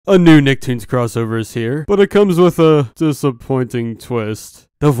A new Nicktoons crossover is here, but it comes with a disappointing twist.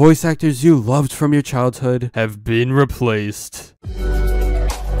 The voice actors you loved from your childhood have been replaced.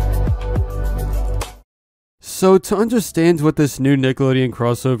 So to understand what this new Nickelodeon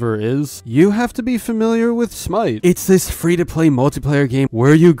crossover is, you have to be familiar with SMITE. It's this free-to-play multiplayer game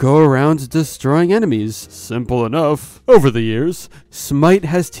where you go around destroying enemies. Simple enough. Over the years, SMITE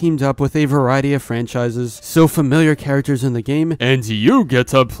has teamed up with a variety of franchises, so familiar characters in the game, and you get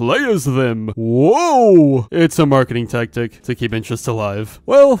to play as them. Whoa! It's a marketing tactic to keep interest alive.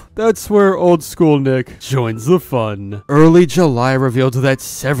 Well, that's where old school Nick joins the fun. Early July revealed that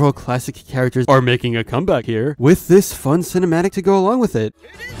several classic characters are making a comeback here, with this fun cinematic to go along with it.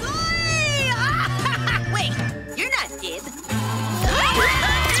 Wait, you're not Dib.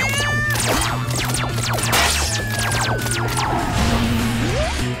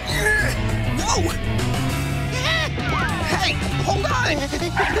 Whoa! Hey, hold on!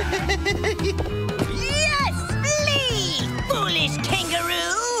 Yes, flee, foolish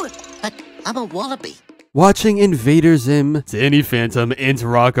kangaroo! But I'm a wallaby. Watching Invader Zim, Danny Phantom, and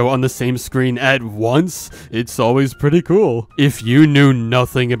Rocko on the same screen at once, it's always pretty cool. If you knew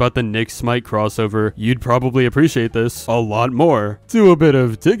nothing about the Nick SMITE crossover, you'd probably appreciate this a lot more. Do a bit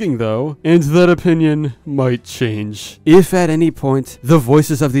of digging though, and that opinion might change. If at any point, the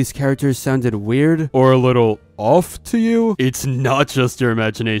voices of these characters sounded weird, or a little off to you, it's not just your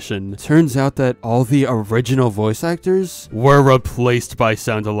imagination. Turns out that all the original voice actors were replaced by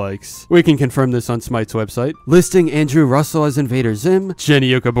sound-alikes. We can confirm this on SMITE's website, listing Andrew Russell as Invader Zim,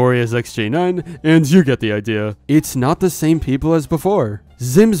 Jenny Okabori as XJ9, and you get the idea. It's not the same people as before.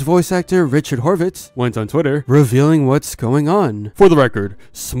 Zim's voice actor, Richard Horvitz, went on Twitter, revealing what's going on. For the record,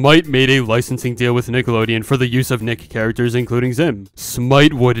 SMITE made a licensing deal with Nickelodeon for the use of Nick characters, including Zim.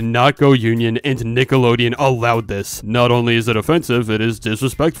 SMITE would not go union, and Nickelodeon allowed this. Not only is it offensive, it is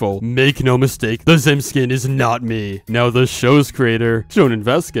disrespectful. Make no mistake, the Zim skin is not me. Now, the show's creator, Jonan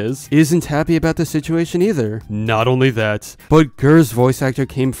Vasquez, isn't happy about the situation either. Not only that, but Gur's voice actor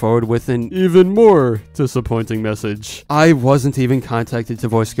came forward with an even more disappointing message. I wasn't even contacted to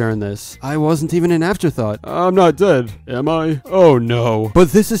voice Gur in this. I wasn't even an afterthought. I'm not dead, am I? Oh no.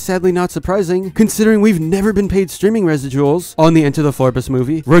 But this is sadly not surprising, considering we've never been paid streaming residuals on the Enter the Florbus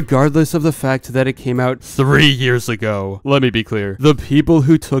movie, regardless of the fact that it came out 3 years ago. Let me be clear. The people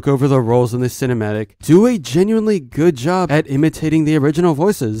who took over the roles in this cinematic do a genuinely good job at imitating the original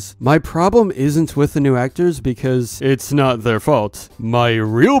voices. My problem isn't with the new actors because it's not their fault. My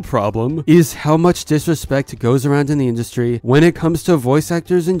real problem is how much disrespect goes around in the industry when it comes to voice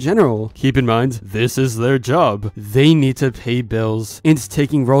actors in general. Keep in mind, this is their job. They need to pay bills, and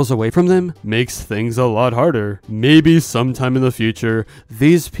taking roles away from them makes things a lot harder. Maybe sometime in the future,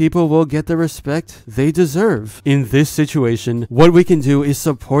 these people will get the respect they deserve. In this situation, what we can do is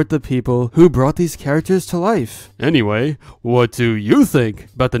support the people who brought these characters to life. Anyway, what do you think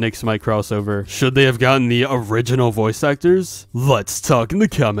about the Nick SMITE crossover? Should they have gotten the original voice actors? Let's talk in the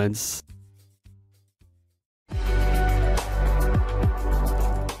comments.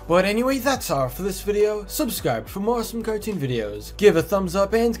 But anyway, that's all for this video. Subscribe for more awesome cartoon videos. Give a thumbs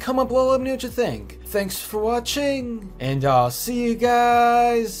up and comment below, let me know what you think. Thanks for watching, and I'll see you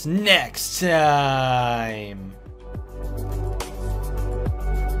guys next time.